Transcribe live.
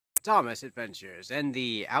Thomas Adventures and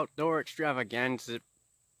the outdoor extravaganza.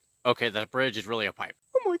 Okay, that bridge is really a pipe.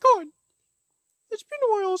 Oh my god! It's been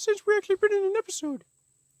a while since we actually put in an episode.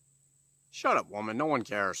 Shut up, woman. No one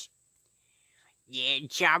cares. Yeah,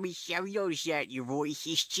 Thomas, I noticed that your voice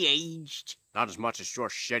has changed. Not as much as your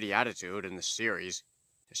shitty attitude in the series.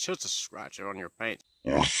 It's just a scratch on your paint.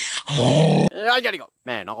 I gotta go.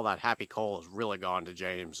 Man, all that happy coal has really gone to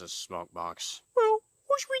James's smoke box. Well,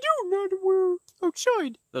 what should we do now that we're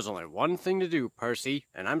outside? There's only one thing to do, Percy,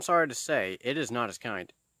 and I'm sorry to say, it is not as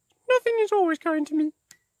kind. Nothing is always kind to me.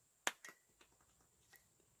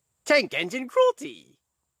 Tank engine cruelty!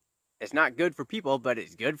 It's not good for people, but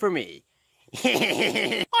it's good for me. I'm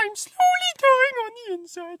slowly dying on the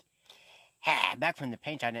inside. Ha, back from the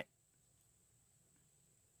paint on it.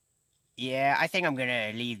 Yeah, I think I'm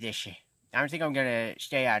gonna leave this. I think I'm gonna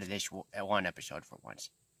stay out of this one episode for once.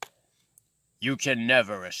 You can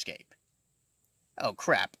never escape. Oh,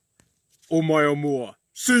 crap. Omae amoa,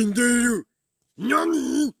 senderu.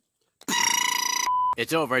 Nani?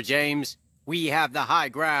 It's over, James. We have the high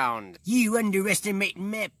ground. You underestimate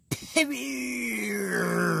my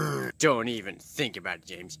power. Don't even think about it,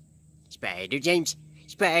 James. Spider James.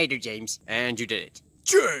 Spider James. And you did it.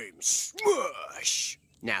 James Smush.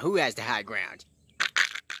 Now, who has the high ground?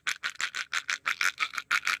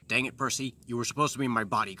 Dang it, Percy. You were supposed to be my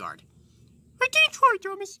bodyguard. I did try,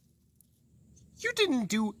 Thomas. You didn't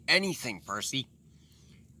do anything, Percy.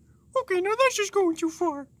 Okay, now that's just going too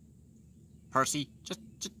far. Percy, just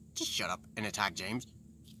shut up and attack James.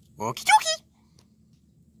 Okie dokie.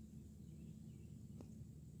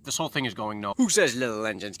 This whole thing is going no. Who says little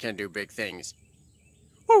engines can do big things?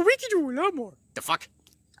 Oh, we can do a lot more. The fuck?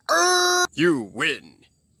 You win.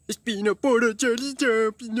 It's peanut butter jelly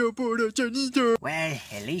time, peanut butter jelly time. Well,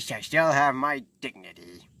 at least I still have my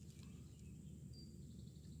dignity.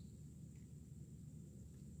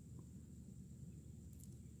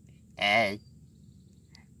 Hey.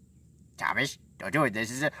 Thomas, don't do it.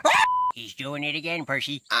 This is a... He's doing it again,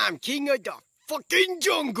 Percy. I'm king of the fucking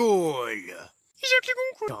jungle. He's actually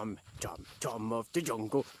going Tom of the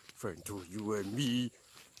jungle. Friend to you and me.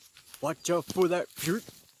 Watch out for that fruit.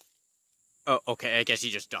 Oh, okay, I guess he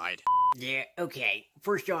just died. Yeah, okay.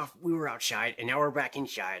 First off, we were outside, and now we're back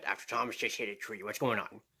inside after Thomas just hit a tree. What's going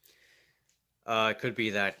on? It could be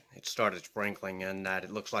that it started sprinkling and that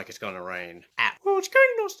it looks like it's gonna rain. Ah. Well, it's kind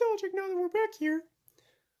of nostalgic now that we're back here.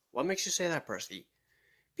 What makes you say that, Percy?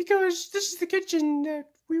 Because this is the kitchen that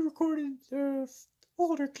we recorded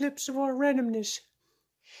older clips of our randomness.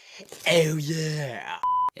 Oh, yeah.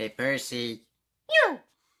 Hey, Percy. Yeah.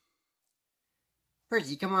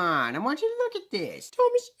 Percy, come on. I want you to look at this.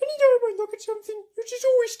 Thomas, anytime I look at something, you're just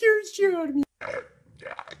always scaring the shit out of me.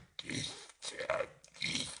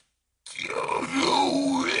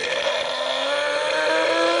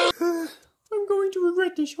 I'm going to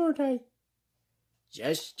regret this, aren't I?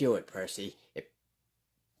 Just do it, Percy.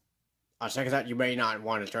 On second thought, you may not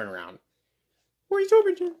want to turn around. What are you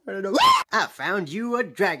talking to? I don't know. I found you a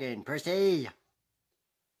dragon, Percy.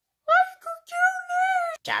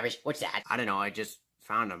 Thomas, what's that? I don't know, I just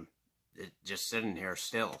found him. Just sitting here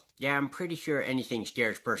still. Yeah, I'm pretty sure anything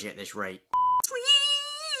scares Percy at this rate. Free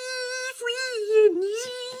and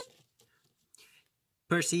easy.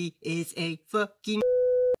 Percy is a fucking...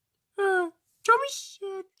 Thomas,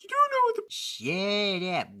 you don't know the... Shut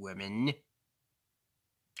up, woman.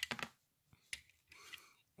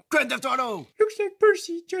 Grand Theft Auto! Looks like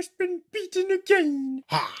Percy just been beaten again.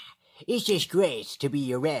 Ha! It's just great to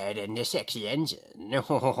be a red and a sexy engine.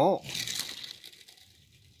 Ho ho ho.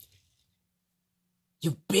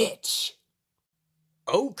 You bitch!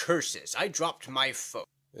 Oh, curses, I dropped my phone.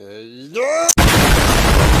 And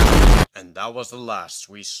that was the last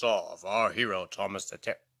we saw of our hero, Thomas the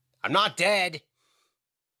Tank. I'm not dead!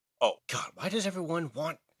 Oh, God, why does everyone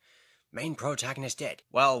want main protagonist dead?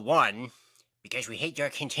 Well, one, because we hate your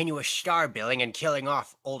continuous star billing and killing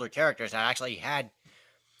off older characters that actually had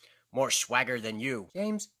more swagger than you.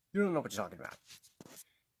 James, you don't know what you're talking about.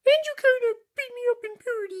 And you kind of beat me up in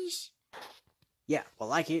parodies. Yeah, well,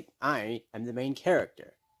 like it, I am the main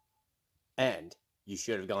character. And you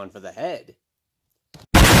should have gone for the head.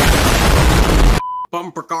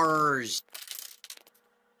 Bumper cars!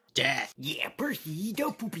 Death! Yeah, Percy,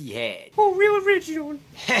 don't poopy head. Oh, real original.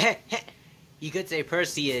 You could say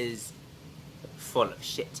Percy is full of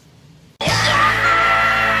shit.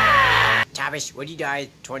 Thomas, when you die,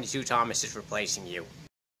 22 Thomas is replacing you.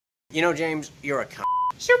 You know, James, you're a cunt.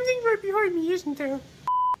 Something right behind me, isn't there?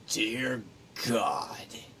 Dear God.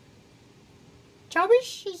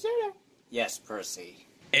 Thomas, is that a... Yes, Percy.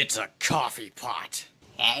 It's a coffee pot.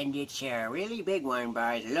 And it's a really big one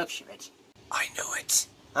by the looks of it. I knew it.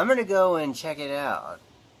 I'm gonna go and check it out.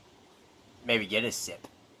 Maybe get a sip.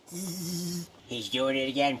 He's doing it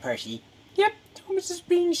again, Percy. Yep, Thomas is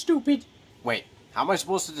being stupid. Wait, how am I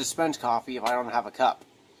supposed to dispense coffee if I don't have a cup?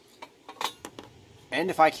 And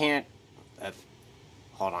if I can't...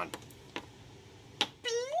 hold on.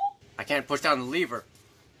 I can't push down the lever.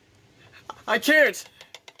 I can't!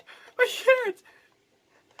 I can't!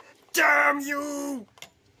 Damn you!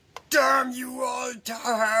 Damn you all to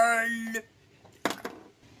hell!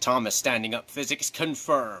 Thomas standing up physics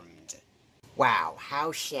confirmed. Wow,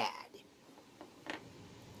 how sad.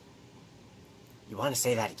 You want to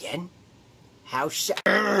say that again? How sad.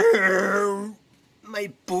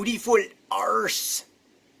 My bootyful arse.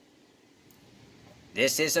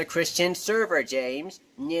 This is a Christian server, James.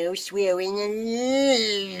 No swearing.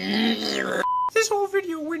 This whole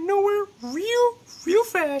video went nowhere real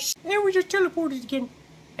fast. And we just teleported again.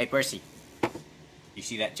 Hey, Percy. You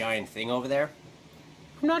see that giant thing over there?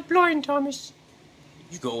 I'm not blind, Thomas.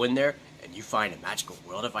 You go in there and you find a magical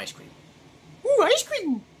world of ice cream. Ooh, ice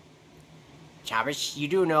cream! Chavis, you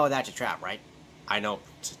do know that's a trap, right? I know,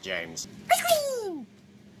 James. Ice cream!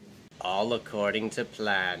 All according to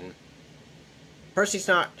plan. Percy's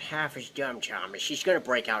not half as dumb, Thomas. She's gonna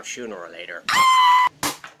break out sooner or later.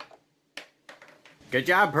 Good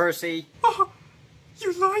job, Percy. Oh,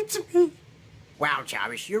 you lied to me. Wow,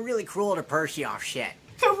 Chavis, you're really cruel to Percy off shit.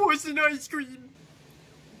 That wasn't ice cream.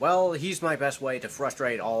 Well, he's my best way to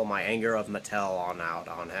frustrate all my anger of Mattel out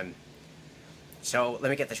on him. So, let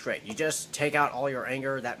me get this straight. You just take out all your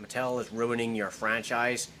anger that Mattel is ruining your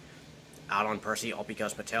franchise out on Percy, all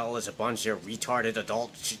because Mattel is a bunch of retarded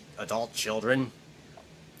adult children?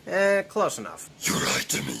 Close enough. You lied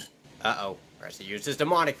to me. Uh-oh. Percy used his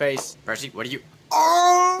demonic face. Percy, what are you...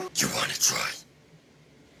 Oh! You want to try?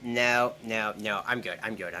 No. I'm good.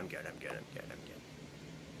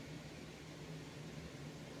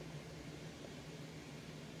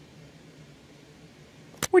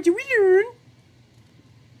 What did we learn?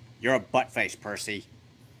 You're a butt-face, Percy.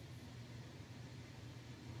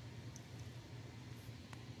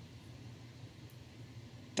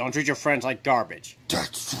 Don't treat your friends like garbage.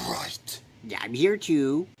 That's right. Yeah, I'm here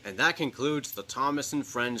too. And that concludes the Thomas and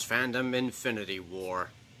Friends Fandom Infinity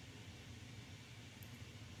War.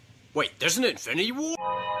 Wait, there's an Infinity War?